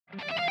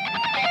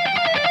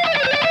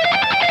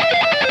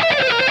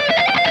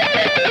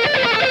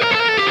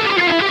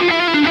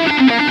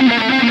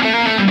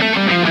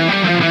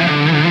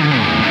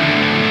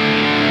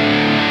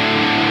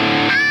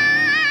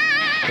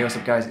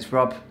guys, it's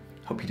Rob.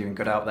 Hope you're doing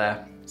good out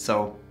there.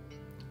 So,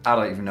 I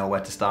don't even know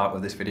where to start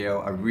with this video.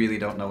 I really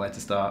don't know where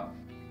to start.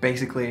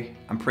 Basically,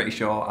 I'm pretty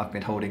sure I've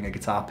been holding a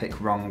guitar pick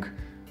wrong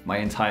my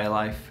entire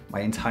life,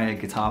 my entire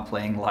guitar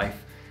playing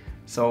life.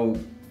 So,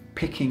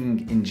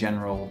 picking in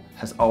general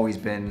has always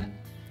been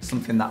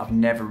something that I've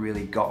never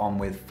really got on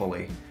with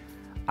fully.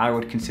 I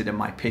would consider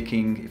my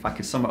picking, if I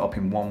could sum it up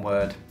in one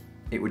word,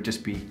 it would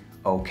just be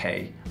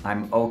okay.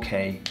 I'm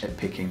okay at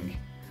picking.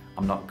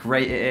 I'm not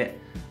great at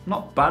it, I'm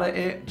not bad at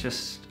it,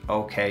 just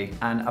okay.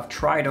 And I've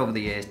tried over the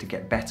years to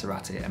get better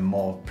at it and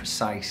more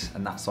precise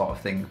and that sort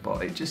of thing,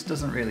 but it just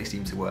doesn't really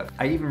seem to work.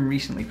 I even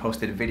recently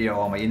posted a video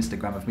on my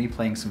Instagram of me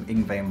playing some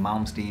Yngwie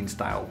Malmsteen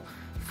style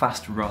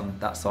fast run,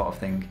 that sort of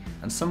thing,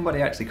 and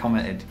somebody actually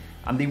commented,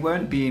 and they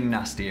weren't being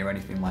nasty or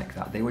anything like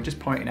that, they were just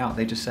pointing out,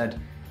 they just said,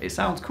 it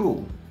sounds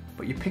cool,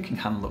 but your picking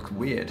hand looks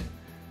weird,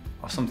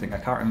 or something. I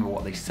can't remember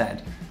what they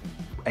said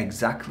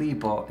exactly,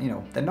 but you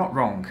know, they're not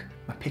wrong.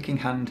 My picking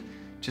hand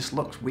just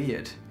looks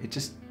weird. It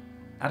just,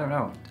 I don't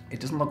know,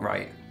 it doesn't look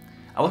right.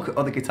 I look at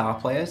other guitar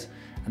players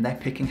and their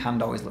picking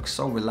hand always looks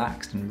so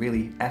relaxed and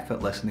really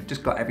effortless, and they've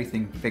just got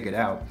everything figured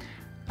out.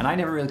 And I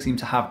never really seem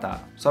to have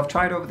that. So I've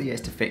tried over the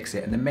years to fix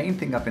it, and the main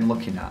thing I've been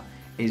looking at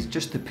is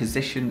just the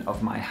position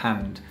of my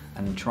hand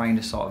and trying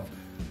to sort of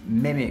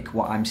mimic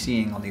what I'm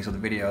seeing on these other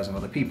videos of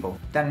other people.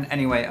 Then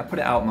anyway, I put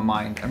it out of my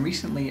mind, and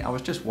recently I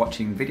was just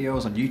watching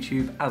videos on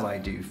YouTube, as I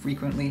do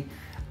frequently,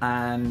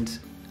 and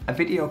a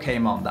video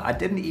came on that I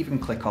didn't even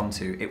click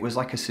onto. It was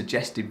like a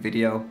suggested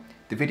video.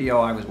 The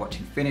video I was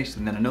watching finished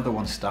and then another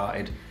one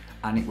started,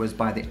 and it was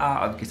by The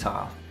Art of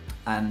Guitar,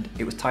 and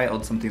it was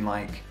titled something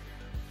like,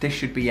 "This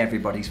should be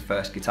everybody's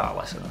first guitar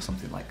lesson," or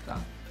something like that.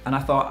 And I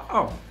thought,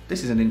 oh,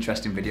 this is an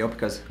interesting video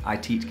because I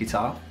teach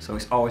guitar, so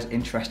it's always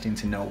interesting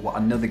to know what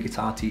another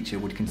guitar teacher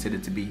would consider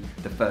to be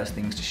the first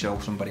things to show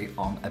somebody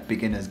on a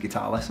beginner's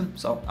guitar lesson.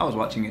 So I was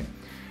watching it,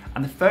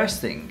 and the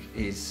first thing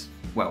is,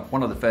 well,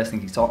 one of the first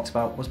things he talked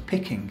about was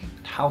picking,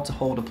 and how to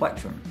hold a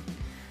plectrum.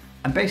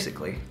 And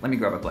basically, let me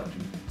grab a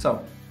plectrum.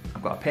 So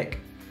I've got a pick,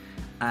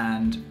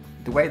 and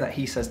the way that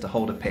he says to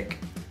hold a pick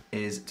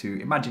is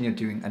to imagine you're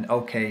doing an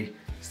OK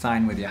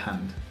sign with your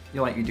hand.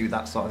 You do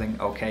that sort of thing,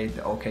 okay,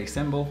 the okay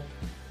symbol,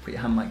 put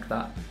your hand like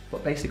that,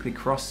 but basically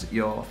cross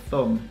your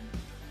thumb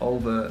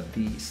over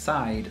the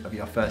side of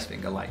your first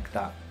finger like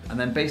that. And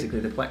then basically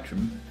the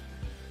plectrum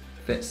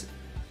fits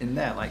in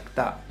there like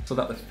that, so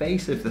that the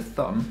face of the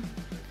thumb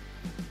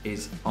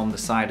is on the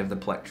side of the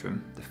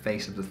plectrum, the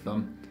face of the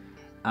thumb,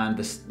 and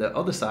the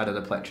other side of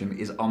the plectrum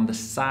is on the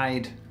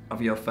side of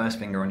your first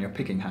finger on your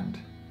picking hand.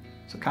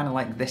 So kind of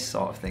like this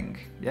sort of thing,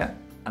 yeah?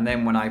 And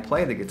then when I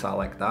play the guitar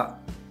like that,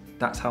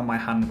 that's how my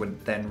hand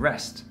would then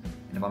rest.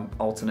 And if I'm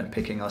alternate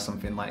picking or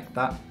something like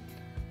that,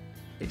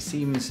 it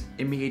seems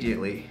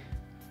immediately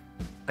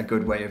a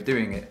good way of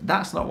doing it.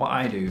 That's not what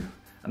I do,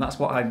 and that's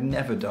what I've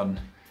never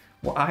done.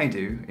 What I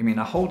do, I mean,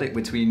 I hold it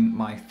between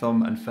my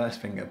thumb and first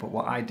finger, but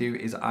what I do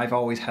is I've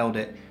always held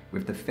it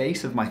with the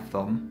face of my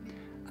thumb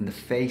and the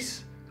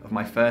face of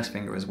my first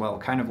finger as well,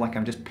 kind of like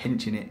I'm just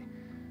pinching it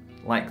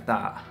like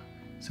that.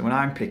 So when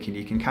I'm picking,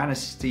 you can kind of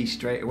see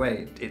straight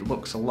away, it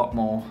looks a lot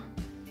more,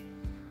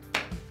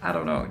 I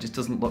don't know, it just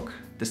doesn't look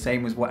the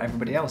same as what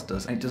everybody else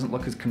does. It doesn't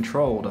look as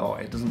controlled, or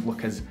it doesn't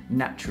look as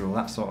natural,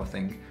 that sort of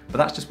thing. But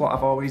that's just what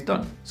I've always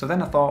done. So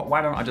then I thought,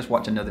 why don't I just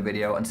watch another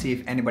video and see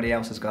if anybody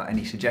else has got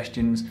any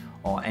suggestions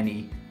or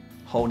any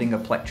holding a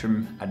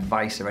plectrum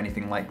advice or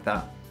anything like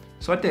that.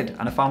 So I did,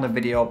 and I found a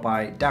video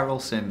by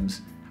Daryl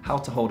Sims, how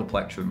to hold a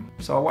plectrum.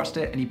 So I watched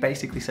it, and he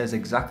basically says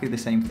exactly the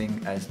same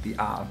thing as The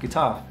Art of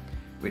Guitar,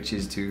 which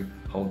is to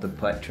hold the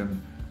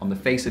plectrum on the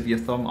face of your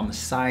thumb, on the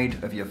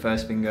side of your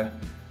first finger,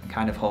 and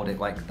kind of hold it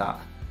like that,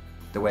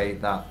 the way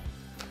that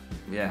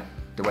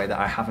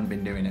I haven't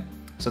been doing it.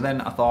 So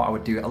then I thought I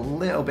would do a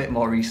little bit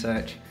more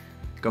research,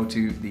 go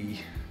to the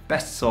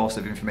best source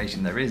of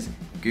information there is,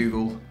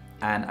 Google,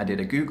 and I did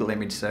a Google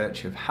image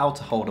search of how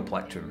to hold a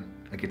plectrum,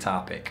 a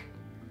guitar pick.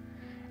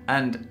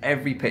 And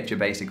every picture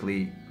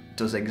basically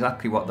does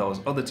exactly what those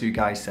other two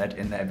guys said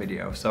in their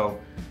video. So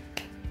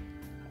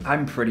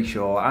I'm pretty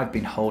sure I've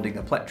been holding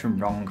a plectrum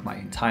wrong my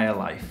entire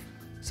life.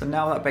 So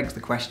now that begs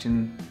the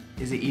question,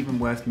 is it even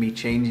worth me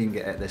changing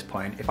it at this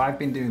point? If I've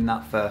been doing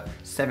that for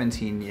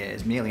 17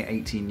 years, nearly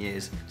 18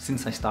 years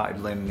since I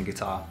started learning the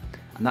guitar,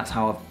 and that's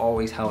how I've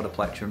always held a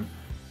plectrum,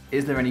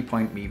 is there any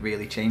point me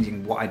really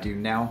changing what I do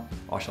now,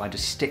 or shall I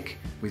just stick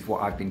with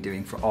what I've been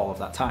doing for all of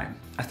that time?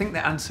 I think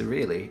the answer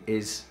really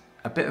is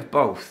a bit of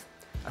both.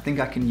 I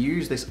think I can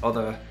use this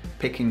other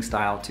picking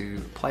style to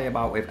play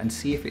about with and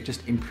see if it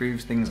just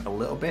improves things a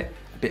little bit,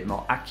 a bit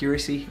more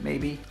accuracy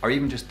maybe, or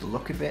even just the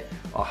look of it,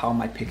 or how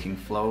my picking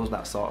flows,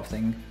 that sort of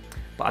thing.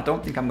 But I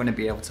don't think I'm going to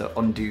be able to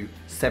undo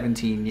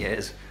 17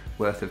 years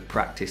worth of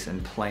practice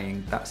and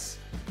playing. That's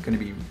going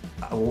to be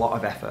a lot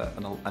of effort,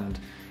 and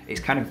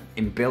it's kind of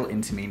inbuilt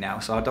into me now,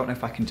 so I don't know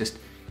if I can just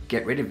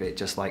get rid of it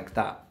just like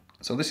that.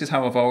 So this is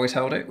how I've always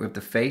held it, with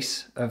the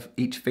face of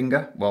each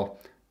finger, well,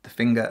 the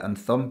finger and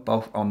thumb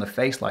both on the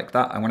face like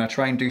that. And when I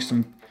try and do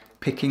some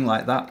picking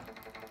like that,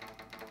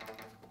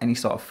 any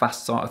sort of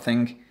fast sort of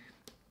thing,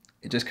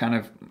 it just kind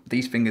of,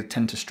 these fingers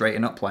tend to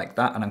straighten up like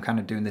that, and I'm kind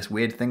of doing this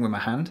weird thing with my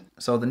hand.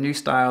 So the new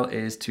style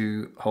is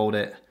to hold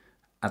it,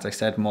 as I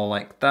said, more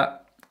like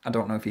that. I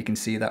don't know if you can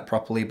see that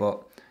properly,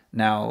 but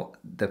now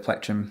the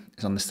plectrum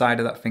is on the side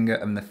of that finger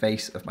and the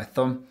face of my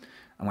thumb.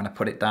 And when I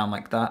put it down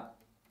like that,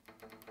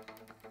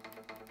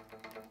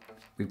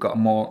 we've got a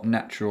more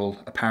natural,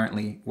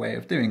 apparently, way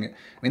of doing it.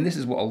 I mean, this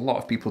is what a lot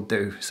of people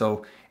do.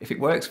 So if it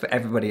works for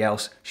everybody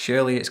else,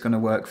 surely it's going to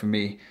work for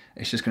me.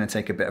 It's just going to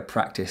take a bit of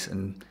practice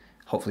and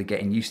hopefully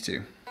getting used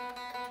to.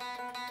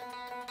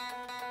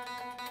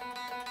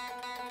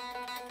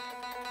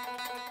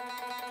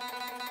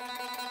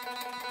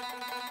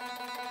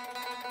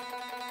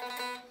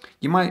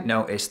 You might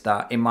notice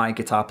that in my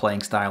guitar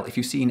playing style, if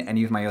you've seen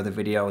any of my other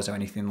videos or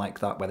anything like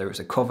that, whether it's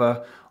a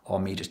cover or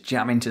me just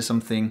jamming to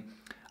something,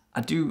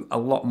 I do a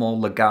lot more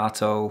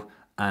legato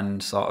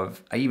and sort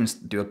of, I even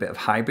do a bit of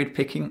hybrid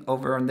picking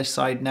over on this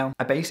side now.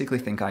 I basically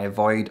think I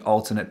avoid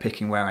alternate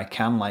picking where I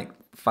can, like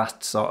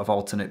fast sort of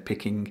alternate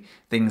picking,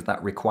 things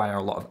that require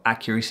a lot of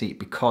accuracy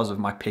because of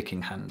my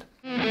picking hand.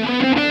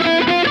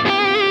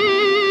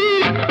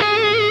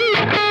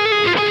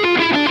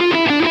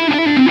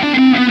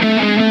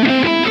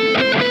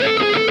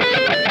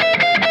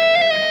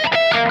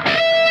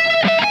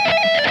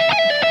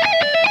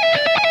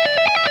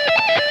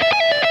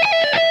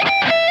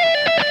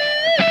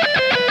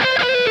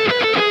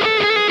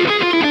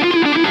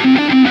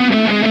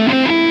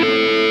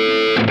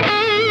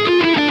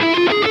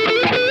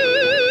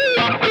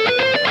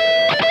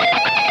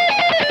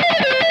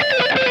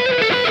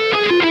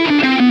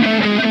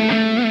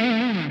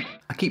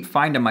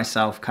 Finding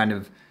myself kind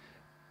of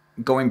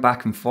going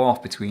back and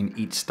forth between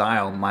each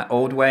style, my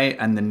old way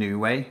and the new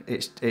way.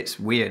 It's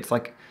weird. It's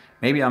like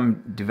maybe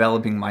I'm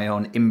developing my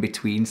own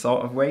in-between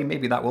sort of way.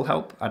 Maybe that will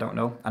help. I don't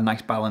know. A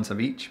nice balance of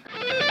each.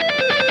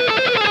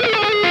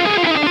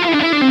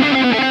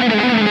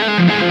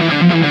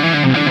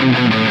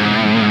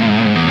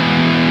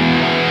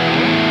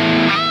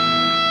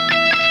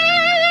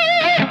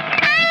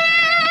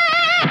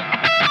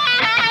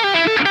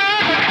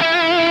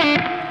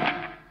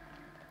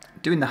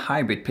 Doing the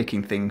hybrid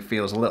picking thing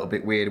feels a little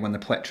bit weird when the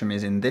plectrum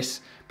is in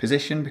this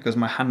position because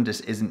my hand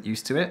just isn't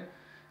used to it.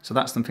 So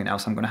that's something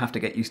else I'm going to have to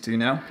get used to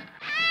now.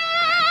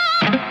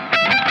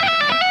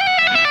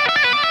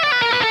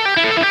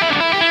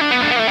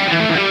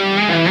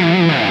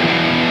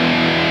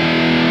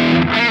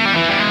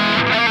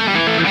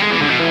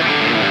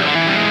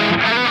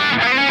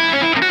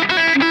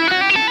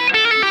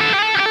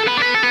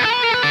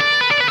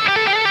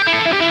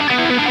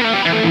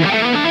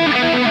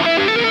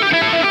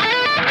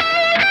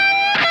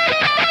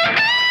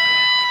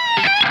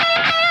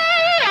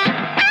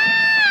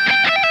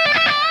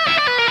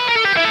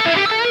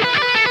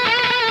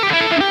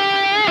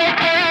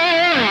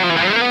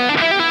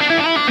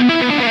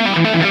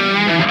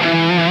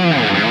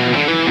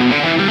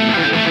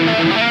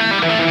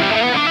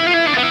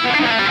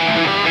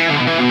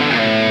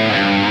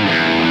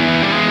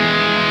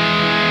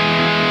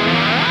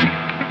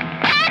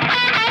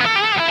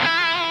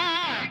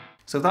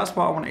 So that's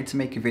what I wanted to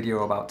make a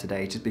video about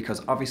today, just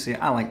because obviously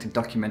I like to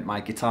document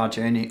my guitar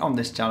journey on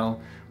this channel,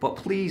 but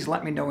please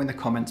let me know in the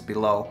comments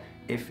below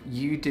if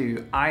you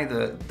do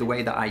either the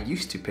way that I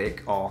used to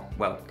pick, or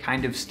well,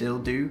 kind of still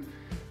do,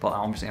 but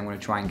obviously I'm going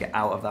to try and get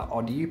out of that,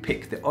 or do you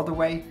pick the other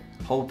way,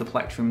 hold the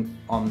plectrum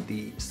on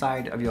the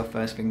side of your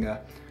first finger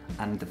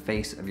and the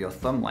face of your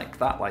thumb like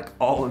that, like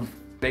all of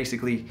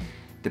basically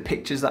the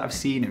pictures that I've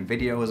seen and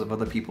videos of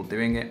other people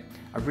doing it.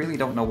 I really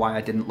don't know why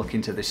I didn't look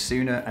into this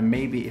sooner, and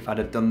maybe if I'd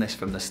have done this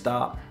from the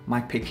start, my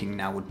picking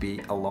now would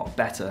be a lot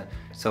better.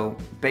 So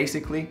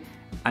basically,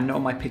 I know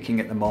my picking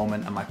at the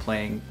moment and my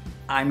playing,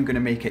 I'm gonna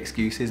make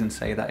excuses and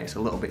say that it's a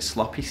little bit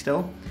sloppy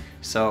still.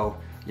 So,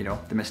 you know,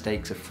 the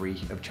mistakes are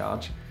free of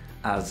charge,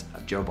 as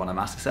Joe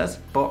Bonamassa says,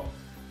 but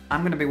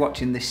I'm gonna be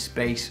watching this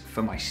space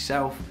for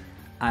myself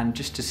and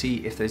just to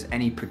see if there's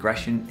any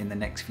progression in the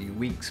next few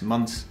weeks,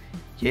 months,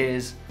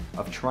 years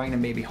of trying to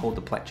maybe hold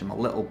the plectrum a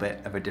little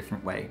bit of a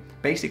different way.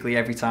 Basically,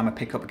 every time I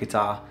pick up a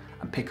guitar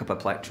and pick up a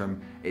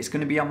plectrum, it's going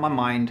to be on my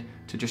mind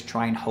to just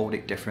try and hold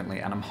it differently,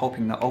 and I'm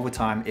hoping that over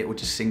time it will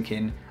just sink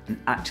in and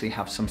actually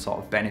have some sort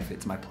of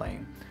benefit to my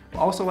playing. But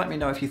also let me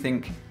know if you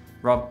think,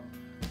 Rob,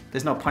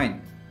 there's no point.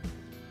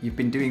 You've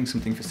been doing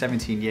something for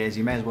 17 years,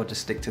 you may as well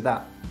just stick to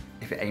that.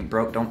 If it ain't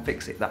broke, don't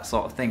fix it, that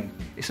sort of thing.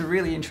 It's a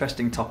really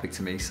interesting topic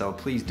to me, so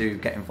please do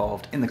get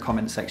involved in the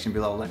comment section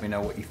below, let me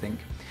know what you think.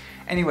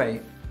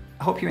 Anyway,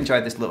 I hope you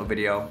enjoyed this little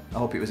video. I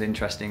hope it was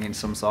interesting in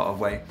some sort of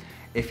way.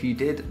 If you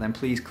did, then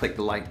please click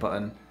the like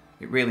button.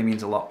 It really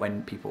means a lot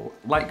when people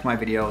like my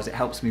videos. It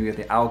helps me with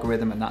the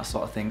algorithm and that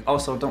sort of thing.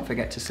 Also, don't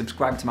forget to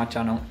subscribe to my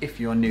channel if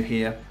you're new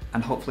here,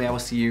 and hopefully I will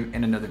see you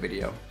in another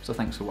video. So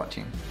thanks for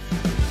watching.